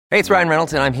Hey, it's Ryan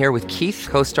Reynolds, and I'm here with Keith,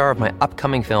 co-star of my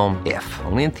upcoming film, If,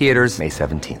 only in theaters May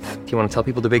 17th. Do you want to tell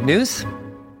people the big news?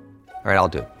 All right, I'll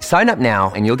do it. Sign up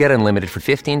now and you'll get unlimited for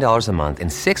 $15 a month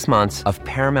and 6 months of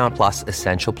Paramount Plus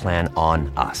Essential Plan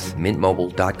on us.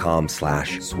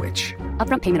 MintMobile.com/switch.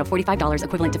 Upfront payment of $45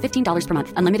 equivalent to $15 per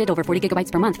month. Unlimited over 40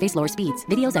 gigabytes per month. Face lower speeds.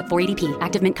 Videos at 480p.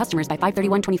 Active Mint customers by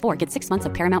 531.24 get 6 months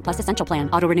of Paramount Plus Essential Plan.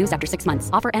 Auto renews after 6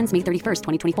 months. Offer ends May 31st,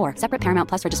 2024. Separate Paramount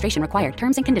Plus registration required.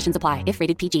 Terms and conditions apply if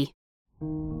rated PG.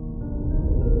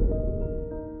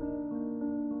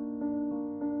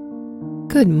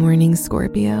 Good morning,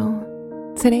 Scorpio.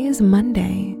 Today is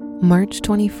Monday, March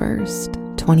 21st,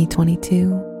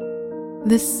 2022.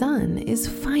 The sun is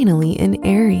finally in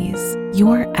Aries,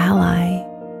 your ally.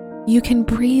 You can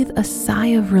breathe a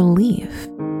sigh of relief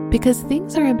because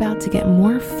things are about to get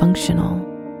more functional.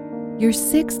 Your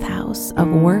 6th house of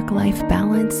work-life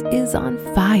balance is on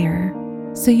fire,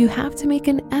 so you have to make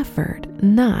an effort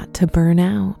not to burn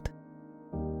out.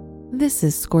 This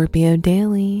is Scorpio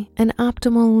Daily, an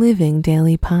optimal living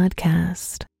daily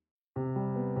podcast.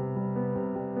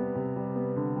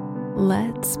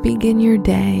 Let's begin your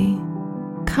day.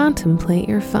 Contemplate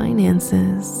your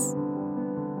finances.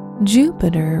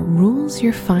 Jupiter rules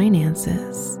your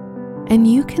finances, and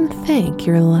you can thank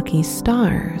your lucky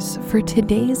stars for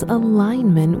today's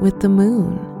alignment with the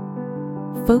moon.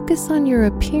 Focus on your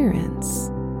appearance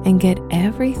and get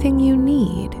everything you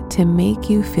need to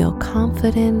make you feel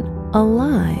confident,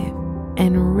 alive,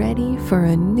 and ready for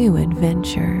a new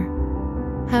adventure.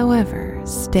 However,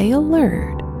 stay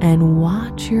alert and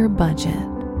watch your budget.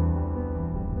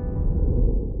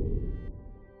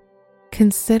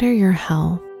 Consider your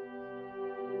health.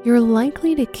 You're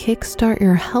likely to kickstart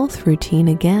your health routine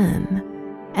again,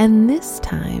 and this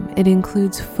time it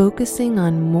includes focusing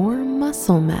on more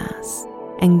muscle mass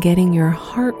and getting your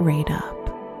heart rate up.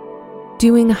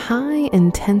 Doing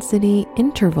high-intensity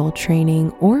interval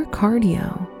training or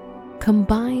cardio,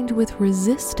 combined with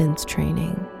resistance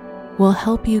training, will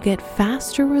help you get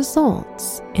faster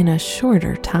results in a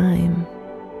shorter time.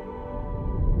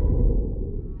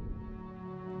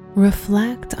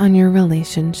 Reflect on your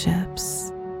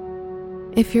relationships.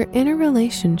 If you're in a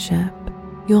relationship,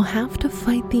 you'll have to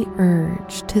fight the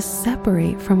urge to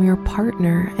separate from your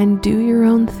partner and do your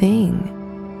own thing.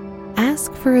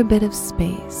 Ask for a bit of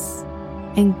space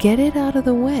and get it out of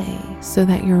the way so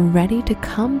that you're ready to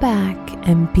come back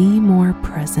and be more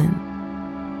present.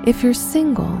 If you're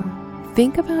single,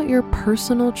 think about your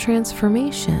personal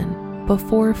transformation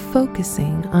before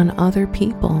focusing on other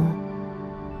people.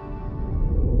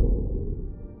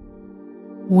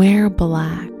 Wear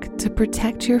black to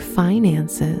protect your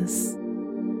finances.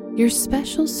 Your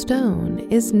special stone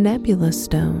is Nebula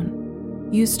Stone,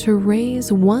 used to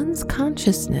raise one's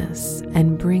consciousness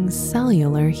and bring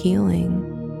cellular healing.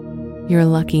 Your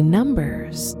lucky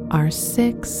numbers are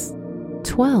 6,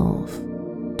 12,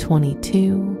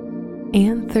 22,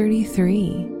 and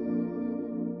 33.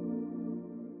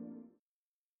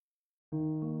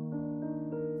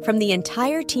 From the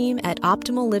entire team at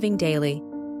Optimal Living Daily,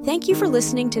 thank you for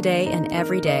listening today and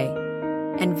every day.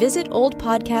 And visit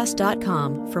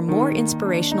oldpodcast.com for more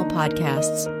inspirational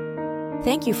podcasts.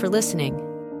 Thank you for listening.